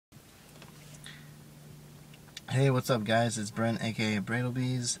Hey, what's up, guys? It's Brent, aka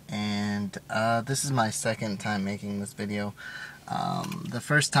Bradlebees, and this is my second time making this video. The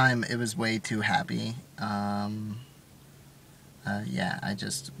first time it was way too happy. Yeah, I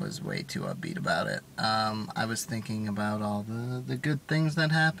just was way too upbeat about it. I was thinking about all the good things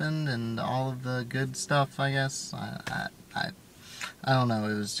that happened and all of the good stuff, I guess. I don't know.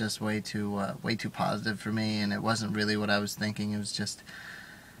 It was just way too positive for me, and it wasn't really what I was thinking. It was just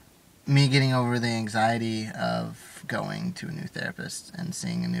me getting over the anxiety of going to a new therapist and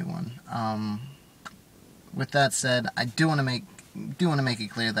seeing a new one. With that said, I do want to make it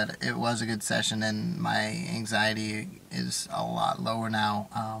clear that it was a good session and my anxiety is a lot lower now.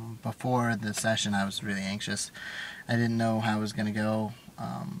 Before the session, I was really anxious. I didn't know how it was going to go.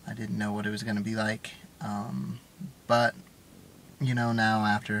 I didn't know what it was going to be like. But now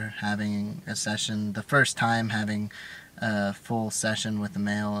after having a session, the first time having a full session with a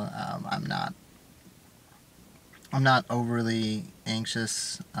male, I'm not overly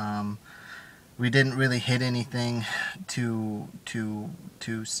anxious. We didn't really hit anything too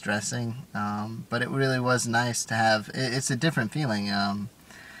stressing, but it really was nice to have. It's a different feeling.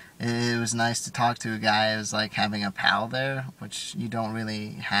 It was nice to talk to a guy. It was like having a pal there, which you don't really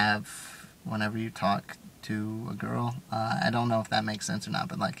have whenever you talk to a girl. I don't know if that makes sense or not,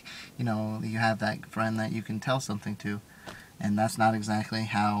 but you have that friend that you can tell something to, and that's not exactly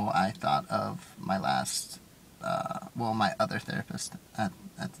how I thought of my last, my other therapist at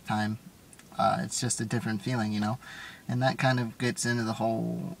the time. It's just a different feeling, and that kind of gets into the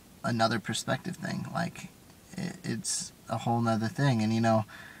whole another perspective thing. Like, it's a whole nother thing, and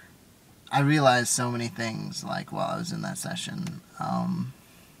I realized so many things, like, while I was in that session.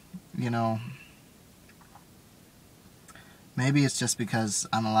 Maybe it's just because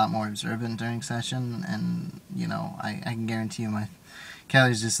I'm a lot more observant during session, and, I can guarantee you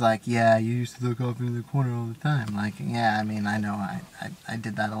Kelly's just like, yeah, you used to look off into the corner all the time. Like, yeah, I mean, I know I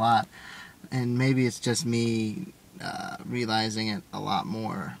did that a lot. And maybe it's just me realizing it a lot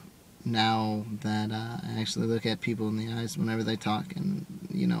more now that I actually look at people in the eyes whenever they talk. And,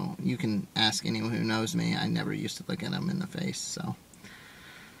 you can ask anyone who knows me. I never used to look at them in the face. So,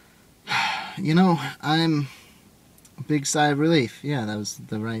 I'm a big sigh of relief. Yeah, that was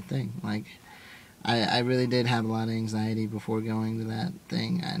the right thing. Like, I really did have a lot of anxiety before going to that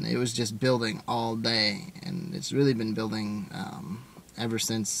thing. And it was just building all day. And it's really been building ever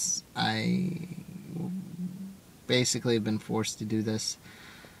since I basically have been forced to do this,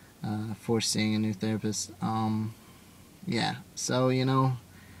 forced seeing a new therapist. Yeah, so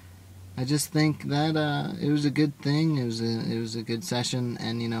I just think that it was a good thing. It was a good session,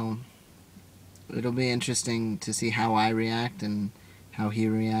 and it'll be interesting to see how I react and how he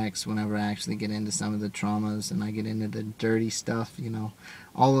reacts whenever I actually get into some of the traumas and I get into the dirty stuff,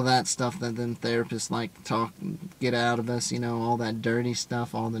 all of that stuff that them therapists like to get out of us, all that dirty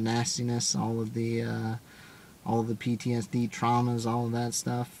stuff, all the nastiness, all of the PTSD traumas, all of that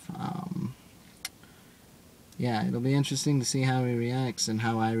stuff. Yeah, it'll be interesting to see how he reacts and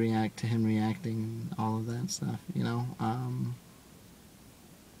how I react to him reacting, all of that stuff,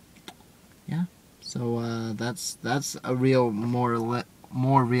 yeah. So that's a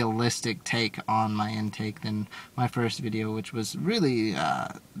more realistic take on my intake than my first video, which was really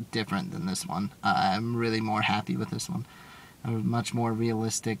different than this one. I'm really more happy with this one. A much more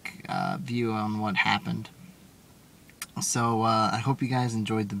realistic view on what happened. So I hope you guys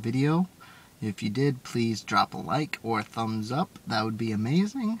enjoyed the video. If you did, please drop a like or a thumbs up. That would be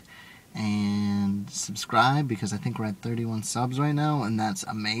amazing. And subscribe, because I think we're at 31 subs right now, and that's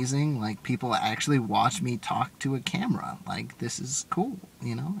amazing. Like, people actually watch me talk to a camera. Like, this is cool,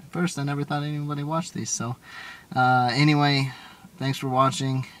 At first, I never thought anybody watched these. So, anyway, thanks for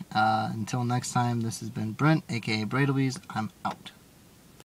watching. Until next time, this has been Brent, aka Bradlebees. I'm out.